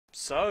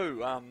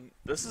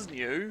This is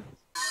new.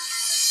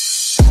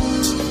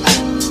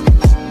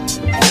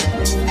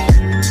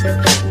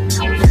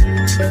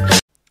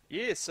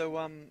 Yeah,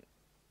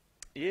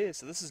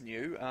 so this is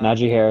new.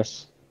 Najee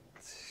Harris.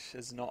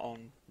 Is not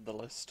on the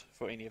list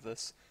for any of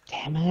this.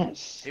 Damn it.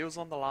 He was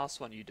on the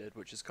last one you did,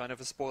 which is kind of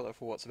a spoiler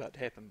for what's about to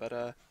happen.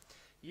 But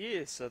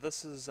yeah, so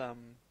this is a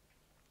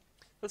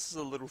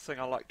little thing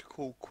I like to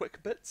call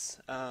quick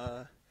bits.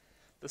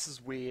 This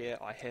is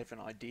where I have an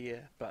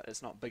idea, but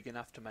it's not big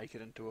enough to make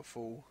it into a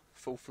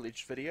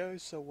full-fledged video.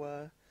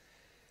 So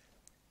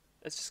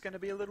it's just going to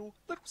be a little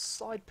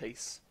side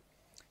piece.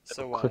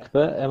 So Quick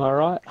bit, am I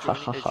right?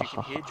 as you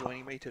can hear,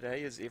 joining me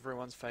today is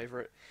everyone's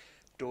favourite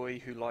doy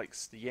who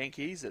likes the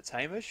Yankees. It's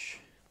Hamish.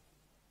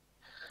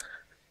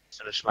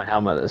 Finished my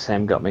helmet that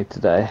Sam got me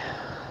today.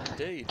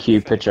 Indeed.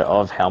 Cue picture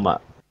of helmet.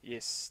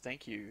 Yes,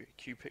 thank you.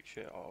 Cue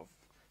picture of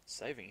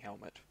saving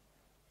helmet.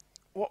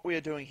 What we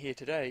are doing here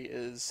today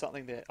is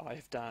something that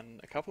I've done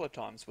a couple of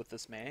times with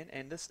this man,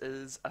 and this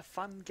is a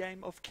fun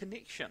game of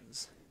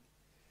connections.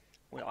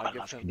 Where I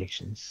give him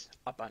connections.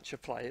 A bunch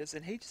of players,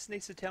 and he just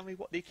needs to tell me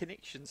what their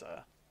connections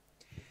are.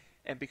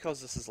 And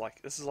because this is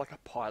like a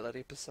pilot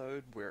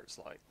episode where it's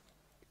like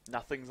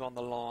nothing's on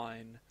the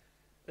line.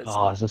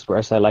 Is this where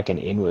I say like an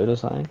N-word or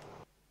something?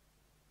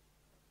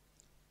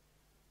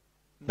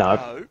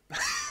 No.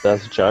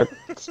 That's a joke.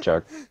 It's a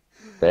joke.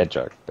 Bad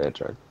joke. Bad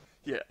joke.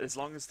 Yeah, as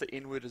long as the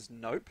N-word is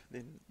nope,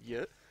 then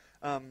yeah.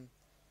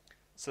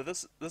 So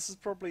this is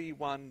probably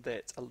one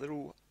that's a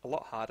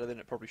lot harder than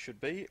it probably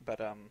should be, but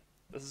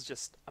this is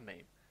just a meme.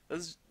 This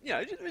is,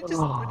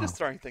 we're just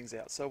throwing things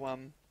out. So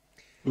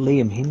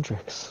Liam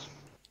Hendricks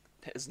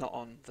is not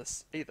on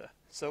this either.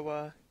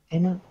 So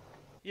Emma.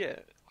 Yeah,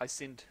 I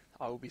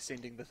will be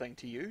sending the thing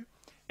to you,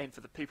 and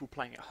for the people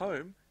playing at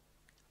home,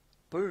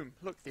 boom!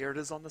 Look, there it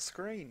is on the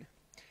screen.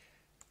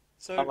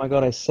 So oh my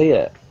god, I see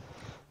it.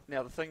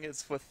 Now the thing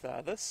is with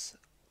this,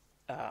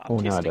 I'm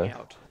testing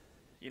out.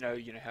 You know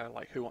how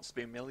like Who Wants to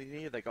Be a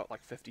Millionaire? They got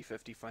like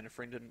 50-50 phone a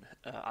friend and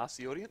ask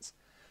the audience.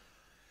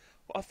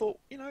 Well, I thought,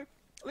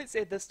 let's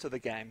add this to the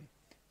game.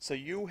 So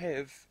you'll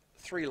have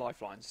 3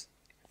 lifelines.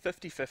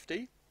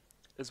 50-50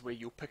 is where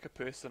you'll pick a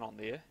person on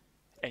there,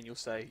 and you'll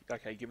say,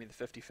 okay, give me the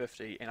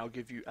 50-50, and I'll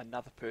give you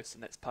another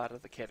person that's part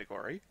of the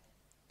category.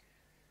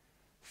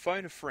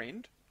 Phone a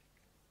friend.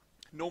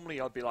 Normally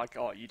I'd be like,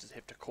 oh, you just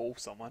have to call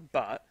someone,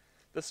 but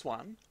this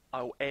one,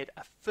 I'll add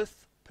a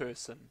 5th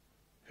person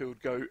who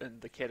would go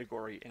in the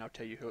category, and I'll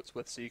tell you who it's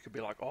with, so you could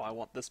be like, oh, I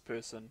want this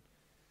person.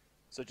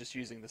 So just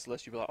using this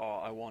list, you'd be like,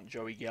 oh, I want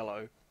Joey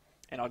Gallo,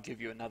 and I'll give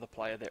you another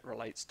player that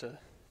relates to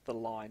the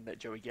line that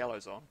Joey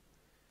Gallo's on.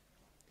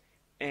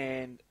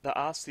 And the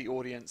Ask the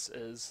Audience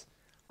is,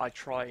 I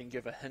try and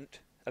give a hint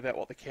about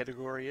what the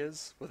category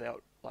is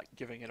without like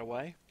giving it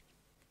away.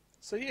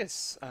 So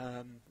yes,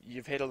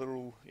 you've had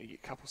a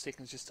couple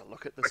seconds just to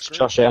look at this. Which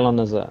Josh Allen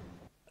is it?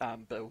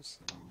 Bills,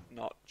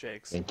 not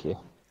Jags. Thank you.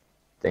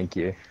 Thank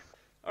you.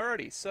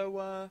 Alrighty,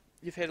 so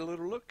you've had a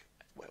little look.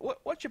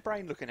 What's your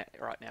brain looking at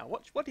right now?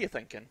 What are you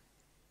thinking?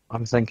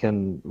 I'm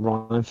thinking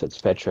Ryan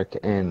Fitzpatrick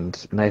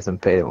and Nathan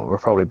Peterman were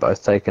probably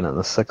both taken in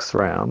the 6th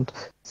round.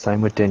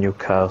 Same with Daniel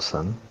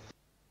Carlson.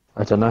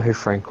 I don't know who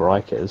Frank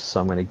Reich is, so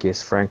I'm going to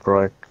guess Frank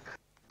Reich.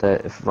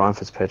 That if Ryan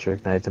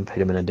Fitzpatrick, Nathan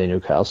Peterman, and Daniel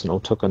Carlson all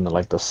took in the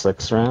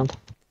 6th round.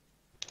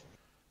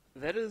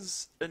 That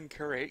is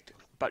incorrect,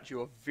 but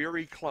you are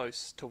very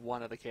close to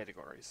one of the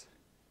categories.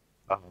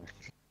 Oh.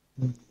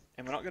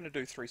 And we're not going to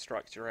do 3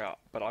 strikes, you're out,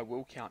 but I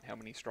will count how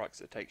many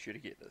strikes it takes you to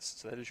get this.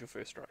 So that is your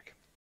first strike.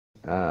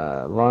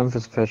 Ryan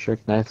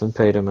Fitzpatrick, Nathan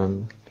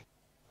Peterman,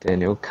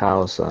 Daniel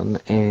Carlson,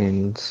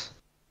 and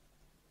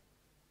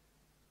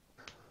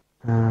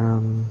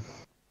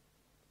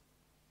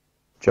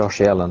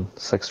Josh Allen,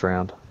 6th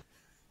round.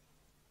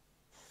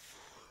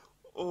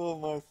 Oh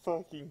my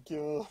fucking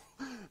god.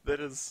 That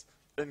is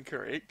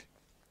incorrect.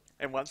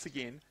 And once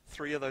again,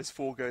 3 of those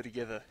 4 go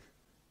together.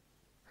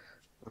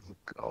 Oh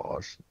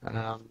gosh.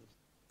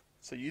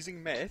 So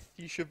using math,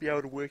 you should be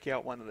able to work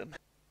out one of them.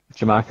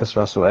 Jamarcus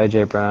Russell,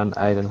 AJ Brown,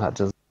 Aiden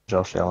Hutchins,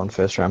 Josh Allen,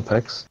 1st round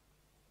picks.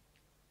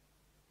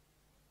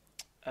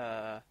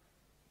 That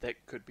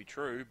could be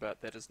true, but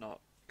that is not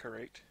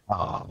correct.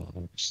 Oh.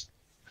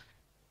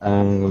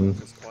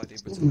 Because Clyde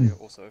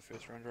Edwards-Helaire also a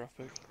 1st round draft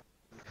pick.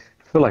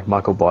 I feel like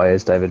Michael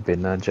Byers, David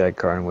Bednar, Jake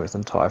Cronenworth,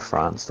 and Ty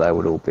France, they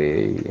would all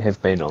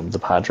have been on the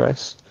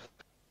Padres.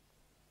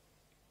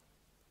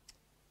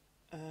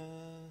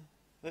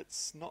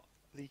 That's not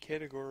the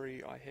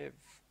category I have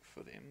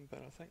for them, but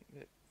I think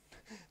that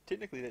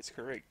technically that's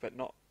correct, but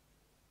not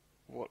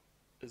what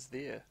is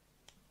there.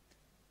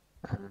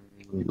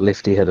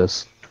 Lefty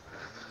hitters.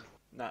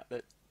 Nah,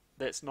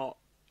 that's not.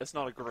 It's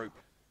not a group.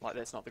 Like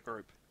that's not the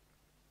group.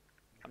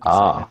 I'm just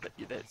saying that, but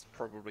that's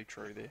probably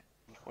true there.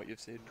 What you've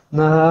said.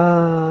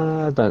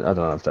 Nah, I don't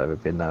know if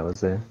David Bednar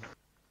was there.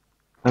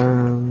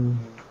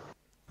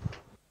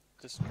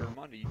 Just a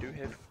reminder, you do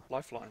have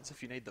lifelines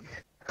if you need them.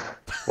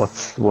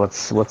 What's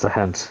a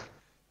hint?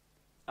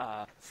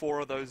 4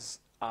 of those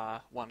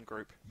are one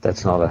group.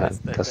 That's not a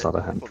hint. That's not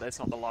a Therefore, hint. that's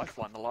not the life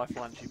one. The life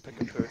one's you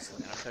pick a person,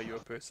 and I tell you a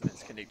person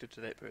that's connected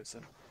to that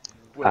person.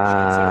 Which,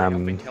 considering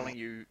I've been Um, telling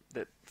you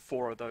that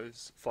 4 of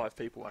those 5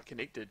 people are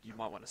connected, you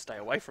might want to stay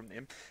away from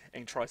them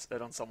and try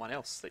it on someone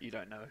else that you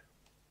don't know.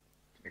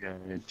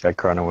 Jake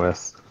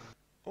Cronenworth.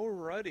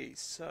 Alrighty,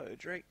 so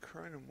Drake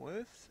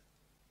Cronenworth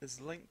is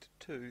linked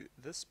to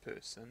this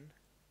person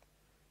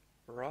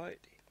right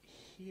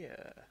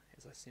here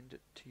as I send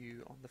it to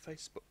you on the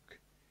Facebook.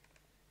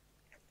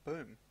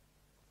 Boom.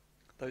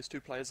 Those 2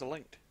 players are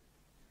linked.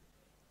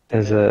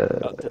 Did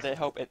that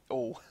help at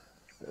all?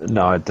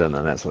 No, it didn't,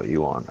 and that's what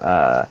you want.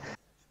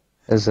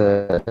 Is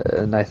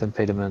Nathan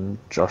Peterman,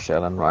 Josh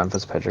Allen, Ryan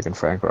Fitzpatrick, and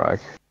Frank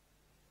Reich.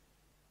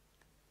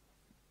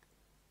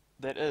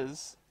 That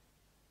is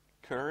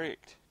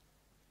correct.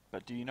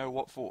 But do you know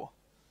what for?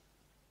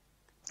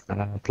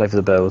 Play for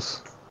the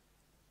Bills.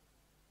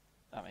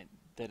 I mean,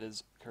 that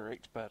is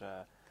correct, but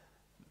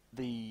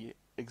the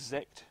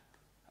exact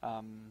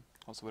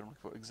what's the word I'm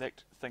looking for?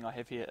 Exact thing I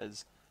have here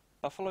is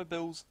Buffalo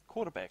Bills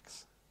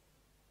quarterbacks.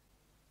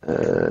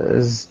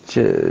 Is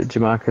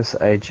Jamarcus,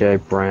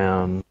 AJ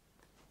Brown,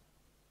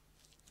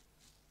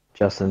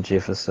 Justin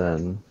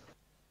Jefferson,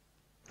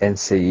 and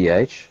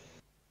CEH,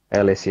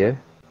 LSU?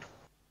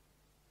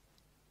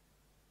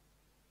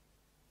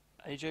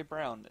 AJ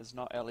Brown is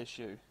not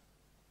LSU.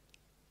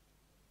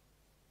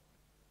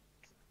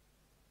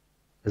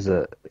 Is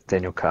it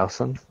Daniel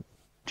Carlson,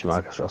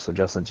 Jamarcus Russell,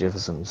 Justin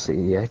Jefferson,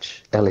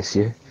 CEH,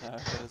 LSU? No,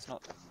 that is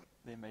not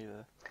them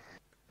either.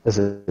 Is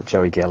it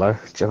Joey Gallo,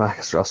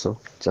 Jamarcus Russell,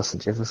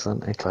 Justin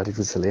Jefferson, and Clyde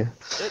Edwards-Helaire?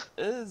 It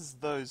is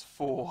those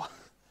 4.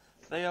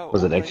 They are.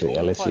 Was it they actually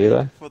all LSU played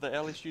though? for the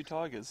LSU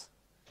Tigers.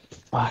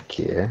 Fuck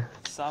yeah.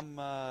 Some,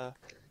 no,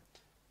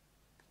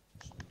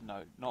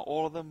 not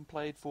all of them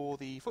played for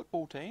the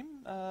football team.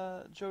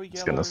 Joey I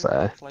was Gallo gonna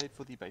say. played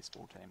for the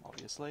baseball team,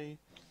 obviously.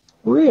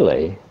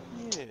 Really?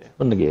 Yeah.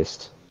 Wouldn't have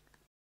guessed.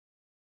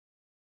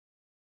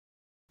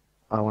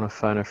 I want to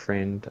phone a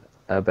friend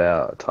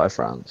about Thai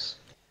France.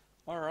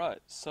 Alright,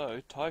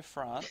 so Ty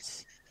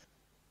France.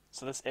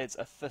 So this adds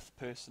a 5th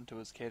person to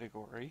his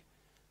category.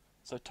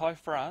 So Ty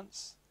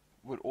France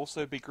would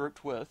also be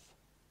grouped with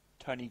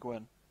Tony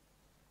Gwynn.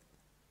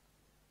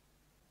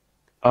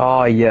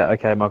 Oh yeah,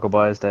 okay. Michael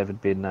Byers,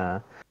 David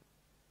Bednar,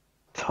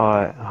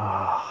 Ty.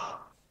 Oh.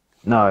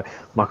 No,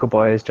 Michael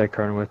Byers, Jake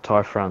Cronenworth,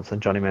 Ty France,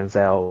 and Johnny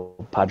Manziel,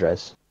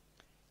 Padres.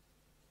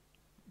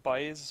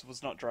 Baez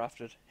was not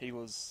drafted. He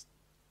was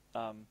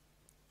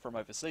from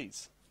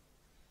overseas.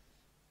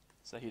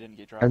 So he didn't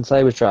get I didn't drafted. say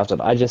he was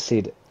drafted. I just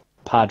said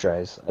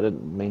Padres. I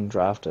didn't mean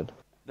drafted.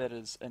 That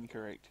is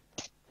incorrect.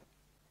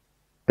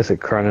 Is it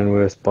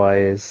Cronenworth,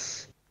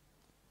 Byers,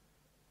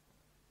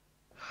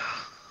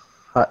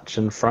 Hutch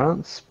in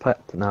France?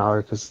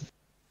 No, because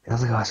the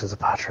other guy says the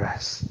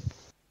Padres.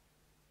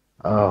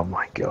 Oh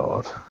my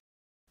god.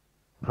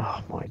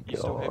 Oh my You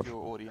still have god.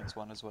 your audience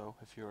one as well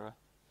if you're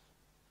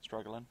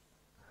struggling.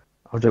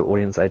 I'll do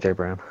audience AJ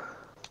Brown.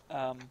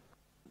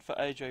 For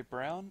AJ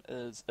Brown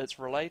it's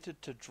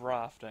related to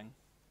drafting,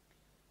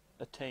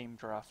 a team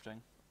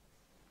drafting.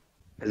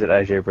 Is it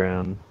AJ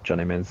Brown,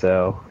 Johnny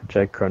Manziel,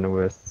 Jake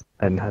Cronenworth,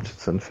 and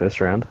Hutchinson first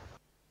round?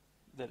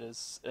 That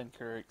is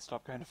incorrect.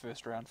 Stop going to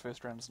first round.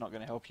 First round is not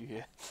going to help you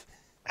here.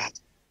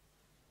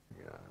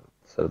 Yeah.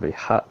 So it'll be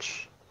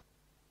Hutch,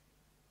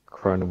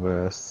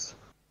 Cronenworth,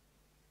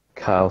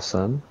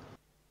 Carlson,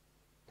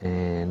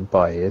 and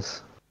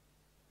Baez.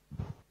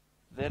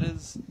 That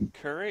is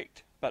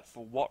correct, but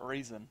for what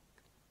reason?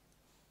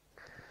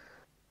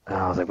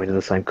 Oh, they went to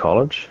the same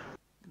college?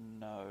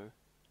 No.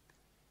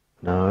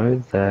 No,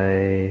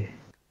 they...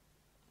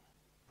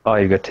 Oh,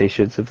 you've got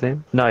t-shirts of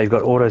them? No, you've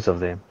got autos of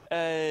them.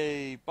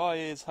 Hey,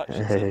 Baez,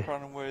 Hutchinson, Hey.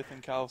 Cronenworth,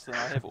 and Carlson.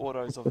 I have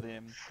autos of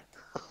them.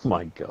 Oh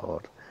my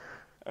god.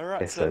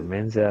 Alright, Okay, so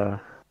Manziel...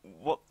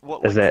 what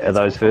Is links that, are these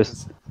those four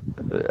first...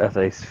 fuckers?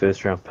 Are these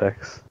first round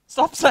picks?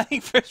 Stop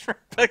saying first round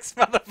picks,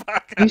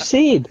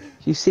 motherfucker!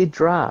 You said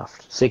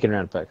draft. Second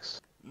round picks.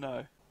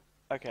 No.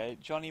 Okay,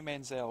 Johnny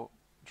Manziel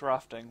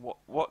drafting.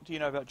 What do you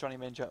know about Johnny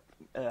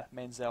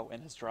Manziel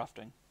and his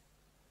drafting?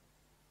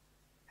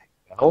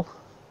 Oh?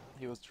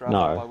 He was drafted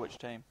No. by which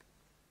team?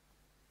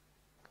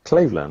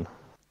 Cleveland.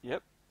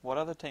 Yep. What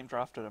other team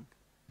drafted him?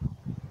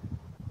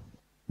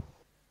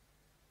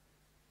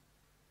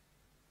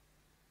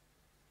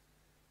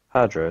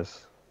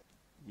 Padres.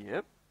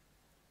 Yep.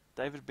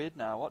 David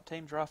Bednar. What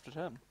team drafted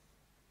him?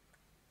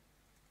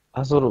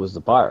 I thought it was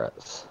the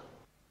Pirates.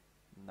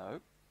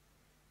 Nope.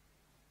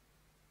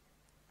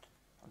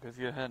 I'll give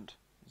you a hint.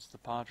 It's the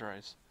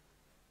Padres.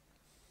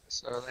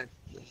 So they've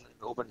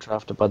all been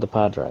drafted by the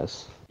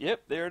Padres.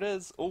 Yep, there it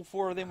is. All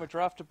 4 of them were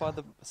drafted by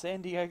the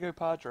San Diego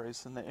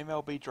Padres in the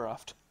MLB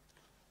draft.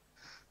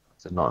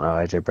 I did not know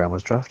AJ Brown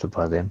was drafted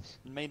by them.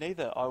 Me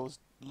neither. I was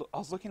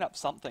looking up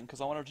something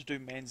because I wanted to do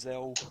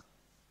Manziel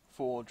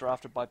for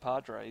drafted by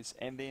Padres,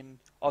 and then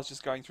I was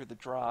just going through the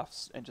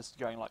drafts and just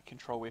going like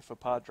Control F for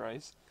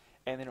Padres,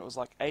 and then it was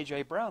like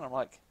AJ Brown. I'm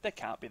like, that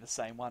can't be the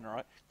same one,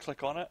 right?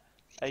 Click on it,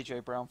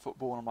 AJ Brown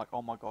football, and I'm like,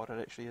 oh my god, it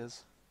actually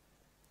is.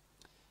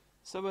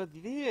 So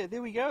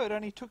there we go. It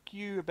only took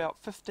you about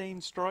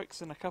 15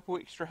 strikes and a couple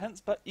extra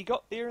hints, but you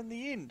got there in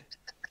the end.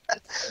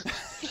 Like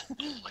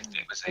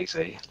that was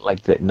easy.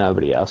 Like that,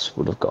 nobody else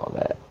would have got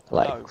that.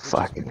 Like No,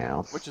 fucking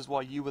hell. which is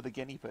why you were the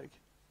guinea pig.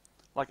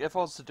 Like if I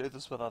was to do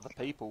this with other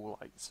people,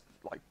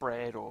 like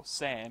Brad or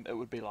Sam, it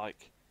would be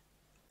like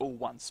all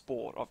one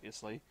sport.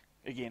 Obviously,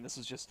 again, this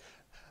is just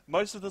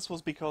most of this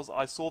was because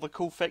I saw the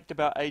cool fact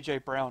about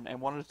AJ Brown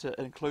and wanted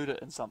to include it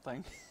in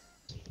something.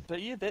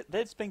 But yeah,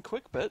 that's been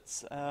quick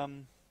bits.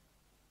 You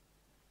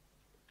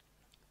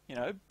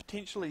know,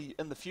 potentially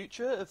in the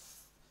future, if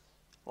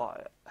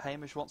like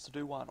Hamish wants to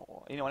do one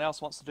or anyone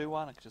else wants to do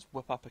one, I could just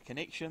whip up a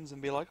connections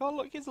and be like, oh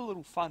look, here's a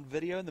little fun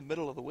video in the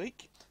middle of the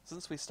week.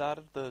 Since we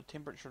started, the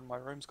temperature in my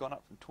room's gone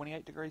up from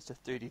 28 degrees to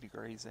 30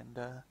 degrees, and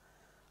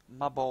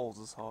my balls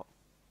is hot.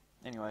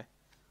 Anyway.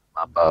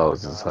 My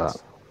balls is hot.